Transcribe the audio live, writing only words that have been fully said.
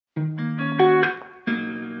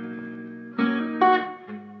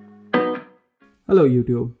Hello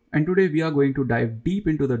YouTube, and today we are going to dive deep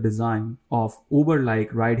into the design of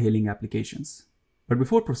Uber-like ride-hailing applications. But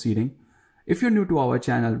before proceeding, if you're new to our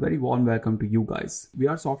channel, very warm welcome to you guys. We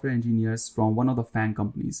are software engineers from one of the fan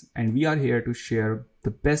companies, and we are here to share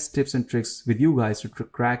the best tips and tricks with you guys to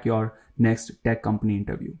crack your next tech company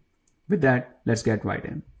interview. With that, let's get right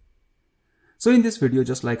in. So in this video,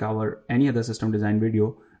 just like our any other system design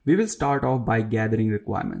video, we will start off by gathering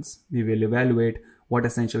requirements. We will evaluate what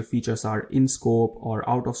essential features are in scope or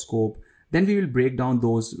out of scope. Then we will break down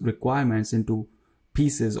those requirements into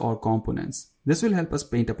pieces or components. This will help us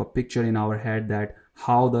paint up a picture in our head that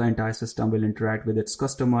how the entire system will interact with its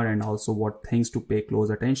customer and also what things to pay close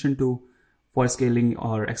attention to for scaling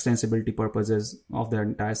or extensibility purposes of the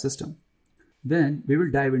entire system. Then we will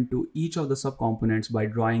dive into each of the subcomponents by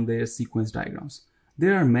drawing their sequence diagrams.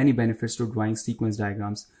 There are many benefits to drawing sequence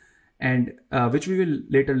diagrams, and which we will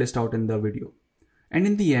later list out in the video. And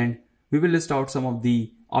in the end, we will list out some of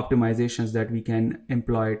the optimizations that we can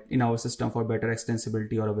employ in our system for better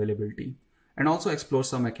extensibility or availability, and also explore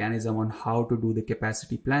some mechanism on how to do the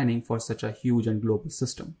capacity planning for such a huge and global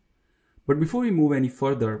system. But before we move any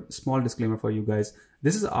further, small disclaimer for you guys,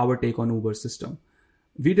 this is our take on Uber's system.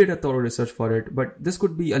 We did a thorough research for it, but this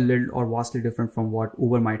could be a little or vastly different from what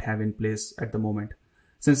Uber might have in place at the moment,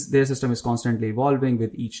 since their system is constantly evolving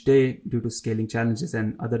with each day due to scaling challenges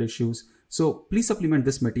and other issues. So please supplement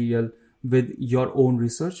this material with your own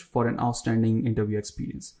research for an outstanding interview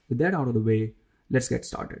experience. With that out of the way, let's get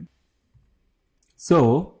started.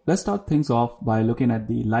 So let's start things off by looking at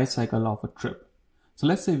the life cycle of a trip. So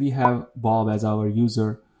let's say we have Bob as our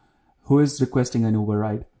user who is requesting an Uber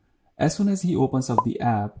ride. As soon as he opens up the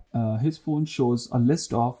app, his phone shows a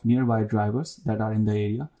list of nearby drivers that are in the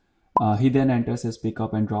area. He then enters his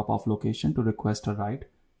pickup and drop off location to request a ride.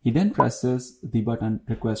 He then presses the button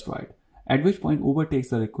request ride, at which point Uber takes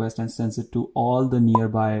the request and sends it to all the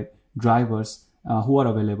nearby drivers who are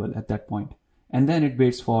available at that point. And then it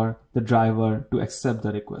waits for the driver to accept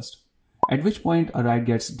the request, at which point a ride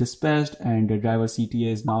gets dispatched and the driver's ETA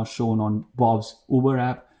is now shown on Bob's Uber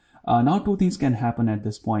app. Now two things can happen at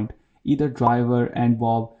this point. Either driver and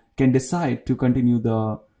Bob can decide to continue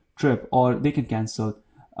the trip or they can cancel.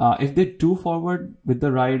 If they do forward with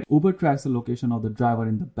the ride, Uber tracks the location of the driver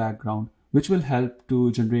in the background, which will help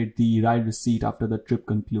to generate the ride receipt after the trip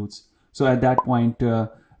concludes. So at that point,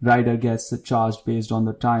 rider gets charged based on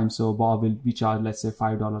the time. So Bob will be charged, let's say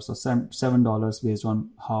 $5 or $7 based on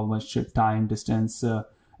how much time, distance,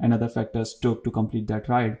 and other factors took to complete that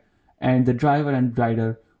ride. And the driver and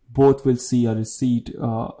rider both will see a receipt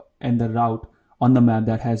and the route on the map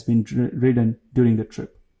that has been ridden during the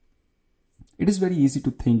trip. It is very easy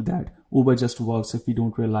to think that Uber just works if we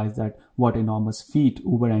don't realize that what enormous feat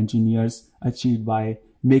Uber engineers achieved by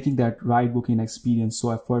making that ride booking experience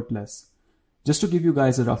so effortless. Just to give you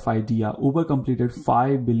guys a rough idea, Uber completed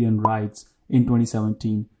 5 billion rides in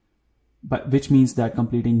 2017, which means that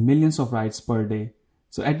completing millions of rides per day.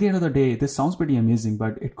 So at the end of the day, this sounds pretty amazing,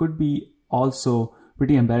 but it could be also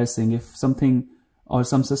pretty embarrassing if something or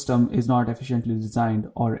some system is not efficiently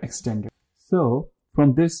designed or extended. So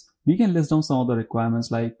from this, we can list down some of the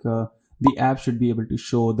requirements like the app should be able to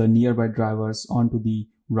show the nearby drivers onto the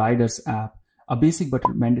rider's app. A basic but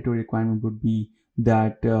mandatory requirement would be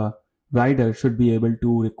that rider should be able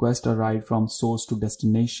to request a ride from source to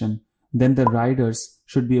destination. Then the riders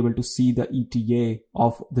should be able to see the ETA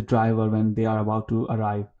of the driver when they are about to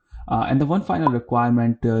arrive. And the one final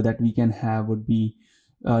requirement that we can have would be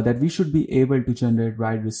that we should be able to generate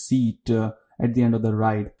ride receipt at the end of the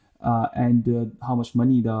ride. And how much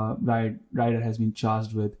money the rider has been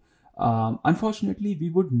charged with. Unfortunately,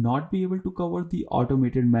 we would not be able to cover the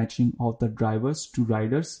automated matching of the drivers to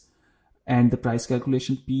riders and the price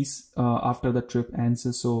calculation piece after the trip ends.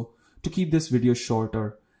 So to keep this video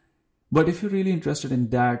shorter. But if you're really interested in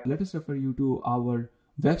that, let us refer you to our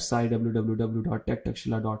website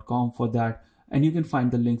www.techtakshila.com for that, and you can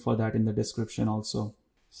find the link for that in the description also.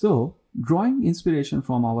 So drawing inspiration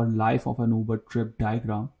from our life of an Uber trip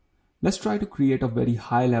diagram, let's try to create a very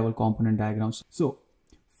high level component diagram. So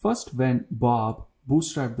first, when Bob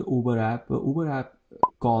bootstrapped the Uber app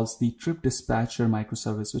calls the trip dispatcher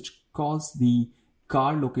microservice, which calls the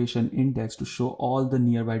car location index to show all the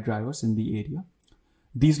nearby drivers in the area.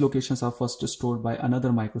 These locations are first stored by another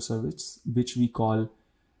microservice, which we call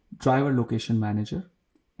driver location manager.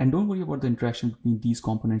 And don't worry about the interaction between these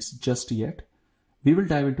components just yet. We will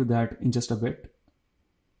dive into that in just a bit.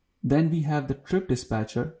 Then we have the trip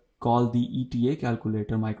dispatcher called the ETA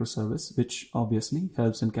Calculator microservice, which obviously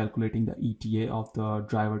helps in calculating the ETA of the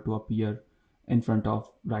driver to appear in front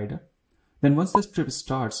of rider. Then once this trip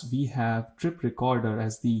starts, we have trip recorder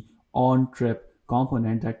as the on trip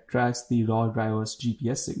component that tracks the raw driver's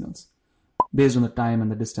GPS signals. Based on the time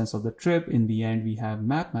and the distance of the trip, in the end, we have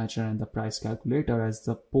map matcher and the price calculator as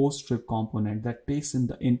the post-trip component that takes in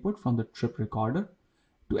the input from the trip recorder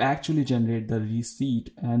to actually generate the receipt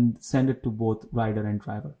and send it to both rider and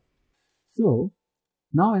driver. So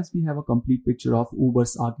now as we have a complete picture of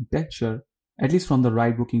Uber's architecture, at least from the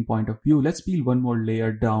ride booking point of view, let's peel one more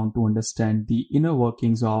layer down to understand the inner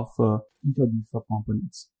workings of each of these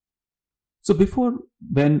subcomponents. So before,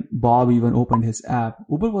 when Bob even opened his app,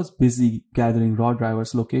 Uber was busy gathering raw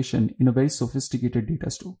driver's location in a very sophisticated data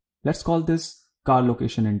store. Let's call this car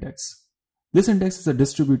location index. This index is a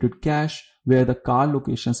distributed cache where the car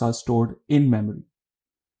locations are stored in memory.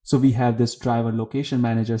 So we have this driver location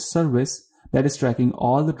manager service that is tracking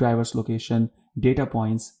all the driver's location data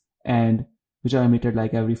points and which are emitted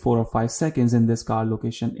like every 4 or 5 seconds in this car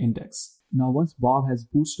location index. Now once Bob has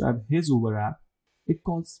bootstrapped his Uber app, it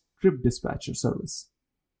calls trip dispatcher service,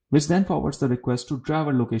 which then forwards the request to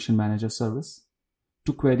driver location manager service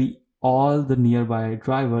to query all the nearby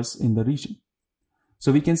drivers in the region.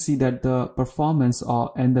 So we can see that the performance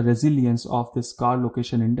and the resilience of this car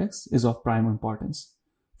location index is of prime importance.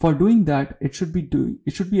 For doing that, it should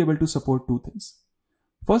be able to support two things.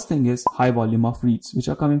 First thing is high volume of reads, which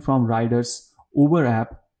are coming from riders' Uber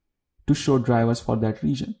app to show drivers for that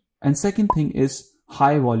region. And second thing is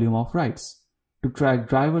high volume of rides to track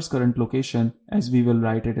driver's current location, as we will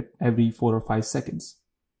write it every 4 or 5 seconds.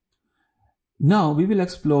 Now we will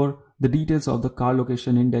explore the details of the car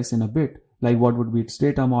location index in a bit, like what would be its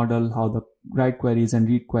data model, how the write queries and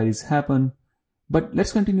read queries happen. But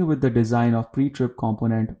let's continue with the design of pre-trip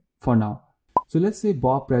component for now. So let's say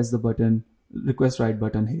Bob pressed the button, request write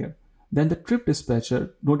button here. Then the trip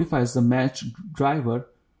dispatcher notifies the match driver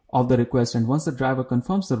of the request, and once the driver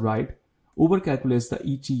confirms the write, Uber calculates the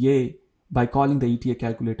ETA by calling the ETA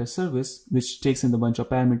calculator service, which takes in a bunch of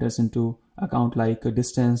parameters into account like a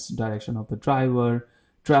distance, direction of the driver,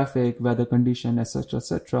 traffic, weather condition,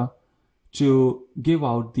 etc., to give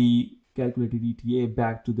out the calculated ETA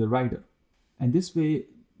back to the rider. And this way,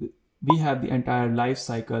 we have the entire life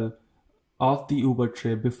cycle of the Uber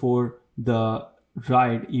trip before the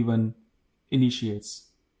ride even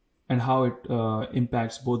initiates, and how it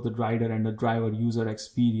impacts both the rider and the driver user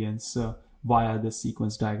experience via this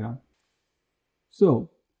sequence diagram. So,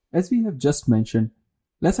 as we have just mentioned,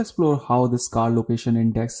 let's explore how this car location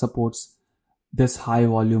index supports this high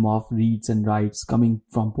volume of reads and writes coming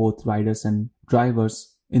from both riders and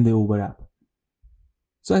drivers in the Uber app.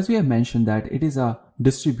 So as we have mentioned that it is a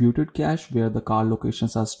distributed cache where the car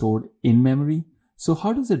locations are stored in memory. So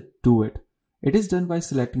how does it do it? It is done by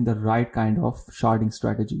selecting the right kind of sharding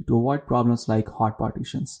strategy to avoid problems like hot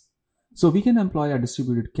partitions. So we can employ a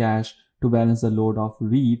distributed cache to balance the load of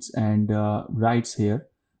reads and writes here,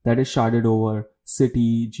 that is sharded over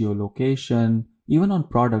city, geolocation, even on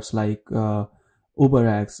products like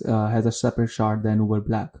UberX has a separate shard than Uber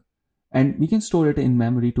Black. And we can store it in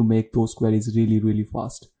memory to make those queries really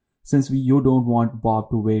fast, since you don't want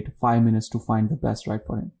Bob to wait 5 minutes to find the best ride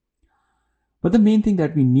for him. But the main thing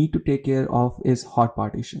that we need to take care of is hot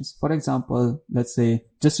partitions. For example, let's say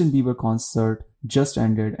Justin Bieber concert just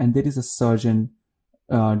ended and there is a surge in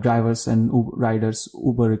drivers and riders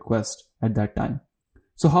Uber request at that time.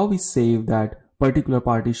 So how we save that particular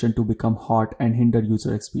partition to become hot and hinder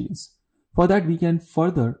user experience? For that, we can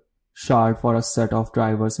further shard for a set of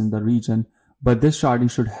drivers in the region, but this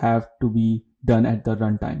sharding should have to be done at the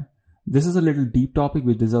runtime. This is a little deep topic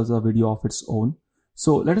which deserves a video of its own.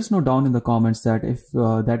 So let us know down in the comments that if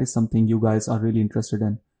that is something you guys are really interested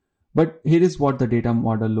in. But here is what the data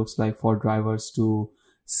model looks like for drivers to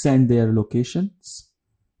send their locations.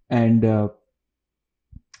 And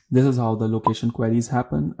this is how the location queries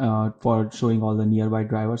happen for showing all the nearby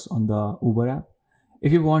drivers on the Uber app.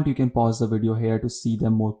 If you want, you can pause the video here to see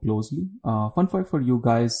them more closely. Fun fact for you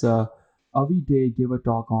guys, Avi Day gave a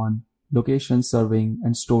talk on location serving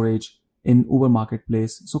and storage in Uber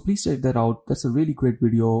Marketplace. So please check that out. That's a really great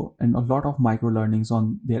video and a lot of micro learnings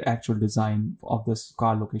on their actual design of this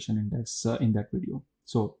car location index in that video.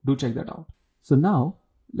 So do check that out. So now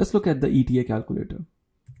let's look at the ETA calculator.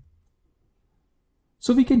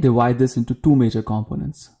 So we can divide this into two major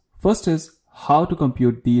components. First is how to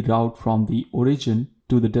compute the route from the origin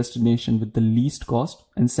to the destination with the least cost,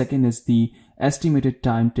 and second is the estimated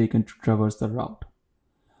time taken to traverse the route.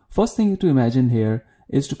 First thing to imagine here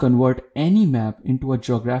is to convert any map into a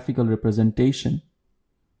geographical representation.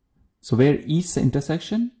 So where each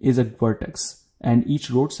intersection is a vertex and each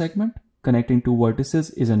road segment connecting two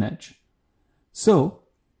vertices is an edge. So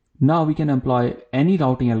now we can employ any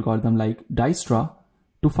routing algorithm like Dijkstra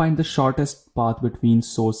to find the shortest path between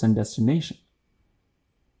source and destination.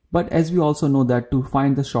 But as we also know that to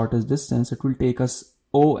find the shortest distance, it will take us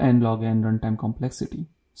O n log n runtime complexity.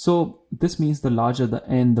 So this means the larger the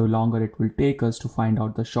n, the longer it will take us to find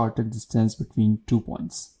out the shortest distance between 2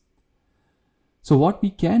 points. So what we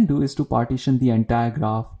can do is to partition the entire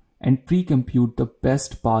graph and pre-compute the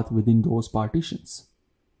best path within those partitions,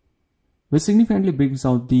 which significantly brings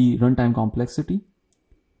out the runtime complexity.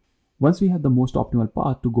 Once we have the most optimal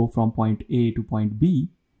path to go from point A to point B,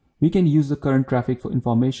 we can use the current traffic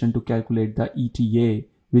information to calculate the ETA,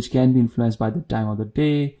 which can be influenced by the time of the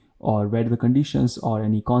day or weather conditions or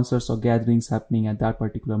any concerts or gatherings happening at that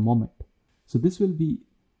particular moment. So this will be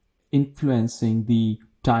influencing the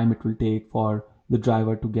time it will take for the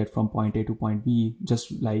driver to get from point A to point B,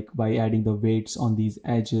 just like by adding the weights on these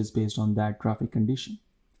edges based on that traffic condition.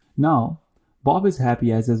 Now, Bob is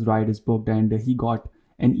happy as his ride is booked and he got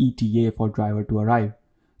an ETA for driver to arrive.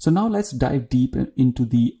 So now let's dive deep into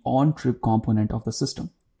the on-trip component of the system.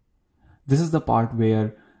 This is the part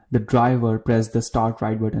where the driver pressed the start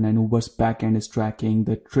ride button and Uber's backend is tracking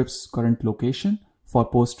the trip's current location for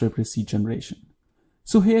post-trip receipt generation.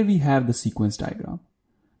 So here we have the sequence diagram.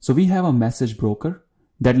 So we have a message broker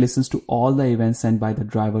that listens to all the events sent by the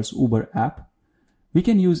driver's Uber app. We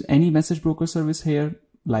can use any message broker service here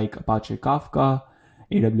like Apache Kafka,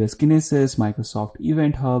 AWS Kinesis, Microsoft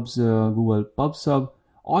Event Hubs, Google PubSub.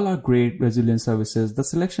 All are great resilient services. The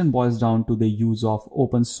selection boils down to the use of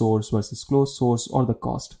open source versus closed source or the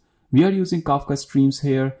cost. We are using Kafka Streams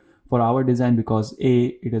here for our design because A,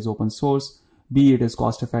 it is open source, B, it is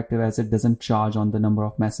cost effective as it doesn't charge on the number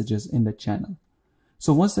of messages in the channel.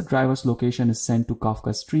 So once the driver's location is sent to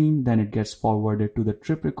Kafka Stream, then it gets forwarded to the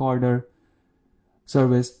trip recorder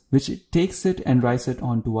service, which it takes it and writes it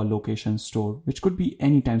onto a location store, which could be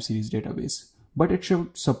any time series database. But it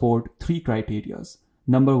should support 3 criteria.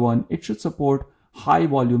 Number 1, it should support high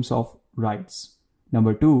volumes of writes.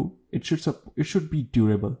 Number 2, it should be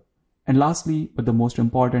durable. And lastly, but the most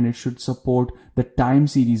important, it should support the time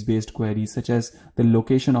series based queries such as the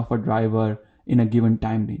location of a driver in a given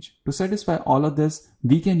time range. To satisfy all of this,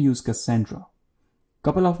 we can use Cassandra.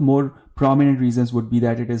 Couple of more prominent reasons would be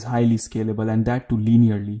that it is highly scalable and that too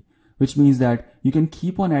linearly, which means that you can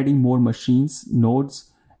keep on adding more machines,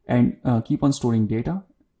 nodes, and keep on storing data.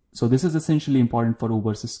 So this is essentially important for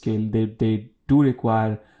Uber's scale. They do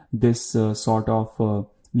require this sort of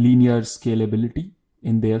linear scalability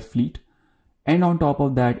in their fleet. And on top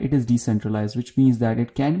of that, it is decentralized, which means that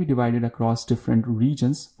it can be divided across different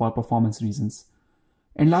regions for performance reasons.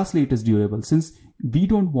 And lastly, it is durable since we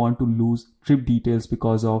don't want to lose trip details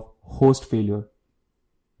because of host failure.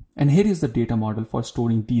 And here is the data model for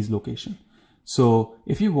storing these locations. So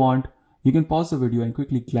if you want, you can pause the video and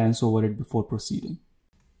quickly glance over it before proceeding.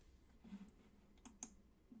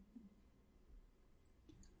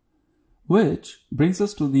 Which brings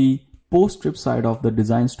us to the post-trip side of the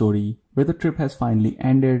design story where the trip has finally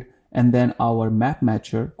ended and then our map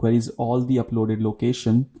matcher queries all the uploaded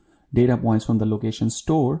location data points from the location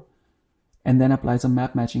store and then applies a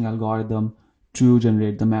map matching algorithm to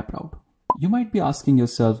generate the map route. You might be asking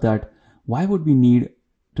yourself that why would we need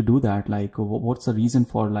to do that? Like what's the reason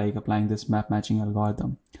for like applying this map matching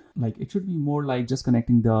algorithm? Like it should be more like just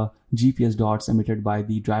connecting the GPS dots emitted by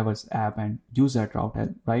the driver's app and use that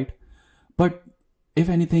route, right? But if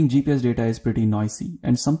anything, GPS data is pretty noisy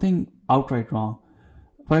and something outright wrong.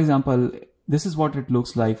 For example, this is what it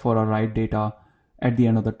looks like for a ride data at the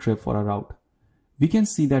end of the trip for a route. We can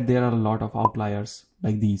see that there are a lot of outliers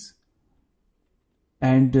like these.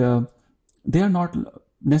 And they are not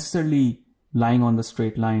necessarily lying on the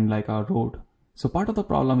straight line like our road. So part of the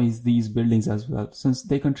problem is these buildings as well, since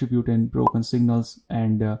they contribute in broken signals.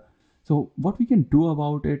 And so what we can do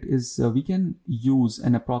about it is we can use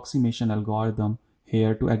an approximation algorithm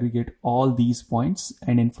here to aggregate all these points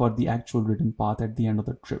and infer the actual written path at the end of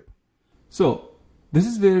the trip. So this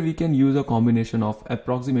is where we can use a combination of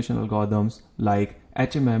approximation algorithms like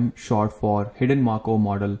HMM, short for Hidden Markov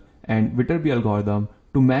Model, and Viterbi algorithm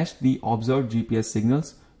to match the observed GPS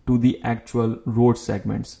signals to the actual road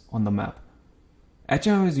segments on the map.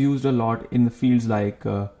 HMM is used a lot in fields like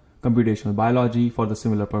computational biology for the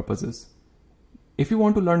similar purposes. If you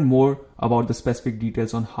want to learn more about the specific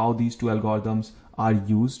details on how these two algorithms are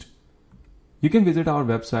used, you can visit our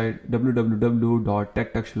website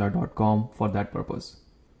www.techtakshila.com for that purpose.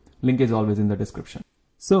 Link is always in the description.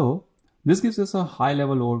 So this gives us a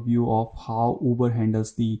high-level overview of how Uber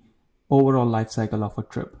handles the overall life cycle of a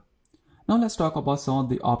trip. Now let's talk about some of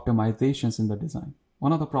the optimizations in the design.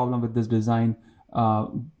 One of the problems with this design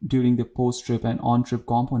during the post-trip and on-trip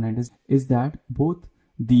component is that both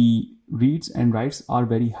the reads and writes are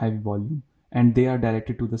very heavy volume. and they are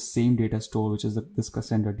directed to the same data store, which is this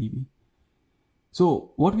Cassandra DB.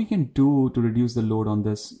 So what we can do to reduce the load on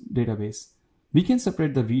this database, we can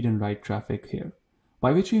separate the read and write traffic here,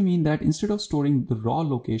 by which we mean that instead of storing the raw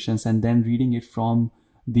locations and then reading it from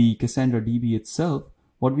the Cassandra DB itself,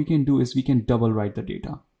 what we can do is we can double write the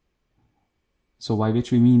data. So by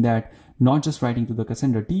which we mean that not just writing to the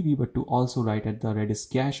Cassandra DB, but to also write at the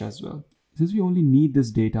Redis cache as well. Since we only need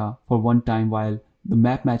this data for one time while the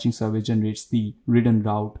map matching service generates the written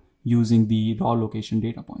route using the raw location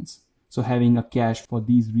data points. So having a cache for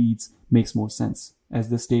these reads makes more sense, as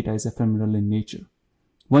this data is ephemeral in nature.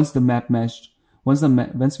 Once we have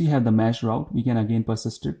the matched route, we can again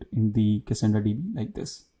persist it in the Cassandra DB like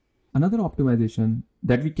this. Another optimization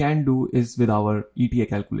that we can do is with our ETA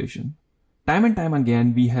calculation. Time and time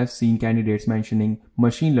again, we have seen candidates mentioning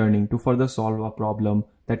machine learning to further solve a problem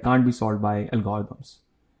that can't be solved by algorithms.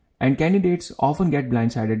 And candidates often get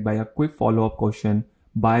blindsided by a quick follow-up question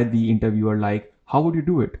by the interviewer like, how would you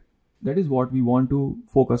do it? That is what we want to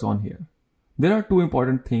focus on here. There are two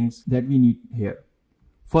important things that we need here.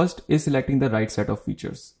 First is selecting the right set of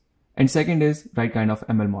features. And second is right kind of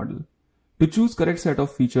ML model. To choose correct set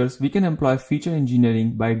of features, we can employ feature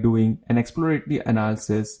engineering by doing an exploratory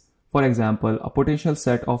analysis. For example, a potential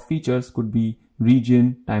set of features could be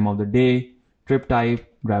region, time of the day, trip type,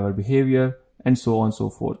 driver behavior, and so on and so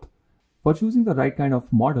forth. For choosing the right kind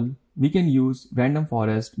of model, we can use random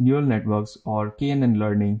forest, neural networks, or KNN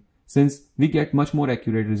learning, since we get much more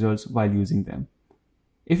accurate results while using them.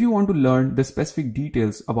 If you want to learn the specific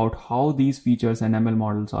details about how these features and ML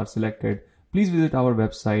models are selected, please visit our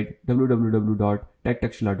website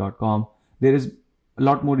www.techtextula.com. There is a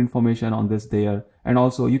lot more information on this there, and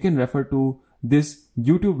also you can refer to this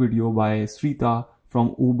YouTube video by Srita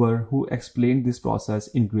from Uber who explained this process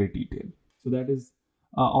in great detail. So that is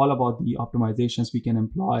all about the optimizations we can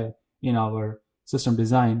employ in our system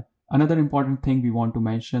design. Another important thing we want to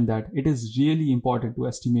mention that it is really important to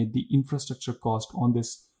estimate the infrastructure cost on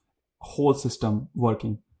this whole system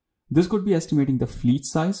working. This could be estimating the fleet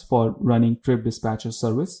size for running trip dispatcher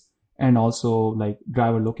service, and also like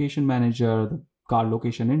driver location manager, the car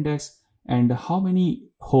location index, and how many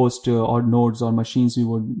hosts or nodes or machines we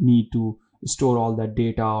would need to store all that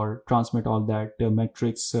data or transmit all that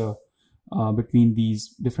metrics between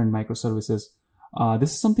these different microservices.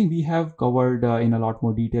 This is something we have covered in a lot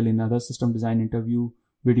more detail in other system design interview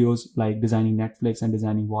videos like designing Netflix and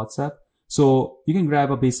designing WhatsApp. So you can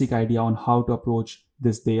grab a basic idea on how to approach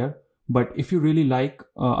this there. But if you really like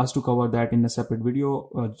us to cover that in a separate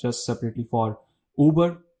video, just separately for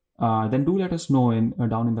Uber, then do let us know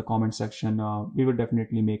down in the comment section. We will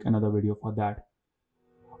definitely make another video for that.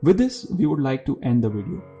 With this, we would like to end the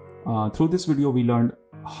video. Through this video, we learned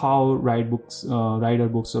how rider books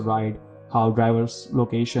a ride, how driver's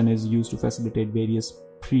location is used to facilitate various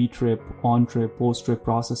pre-trip, on-trip, post-trip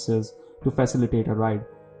processes to facilitate a ride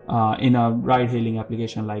in a ride-hailing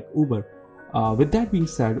application like Uber. With that being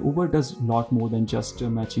said, Uber does a lot more than just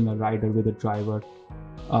matching a rider with a driver.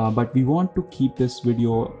 But we want to keep this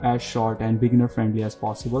video as short and beginner-friendly as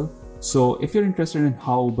possible. So if you're interested in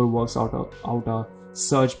how Uber works out a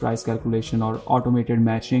surge price calculation or automated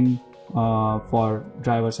matching for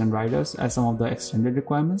drivers and riders as some of the extended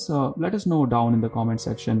requirements, let us know down in the comment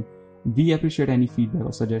section. We appreciate any feedback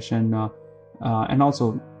or suggestion, and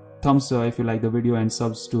also thumbs if you like the video, and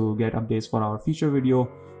subs to get updates for our future video.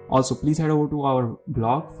 Also, please head over to our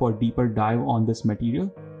blog for deeper dive on this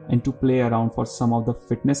material and to play around for some of the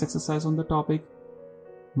fitness exercise on the topic.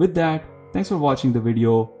 With that, thanks for watching the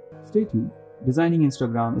video. Stay tuned. Designing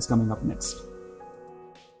Instagram is coming up next.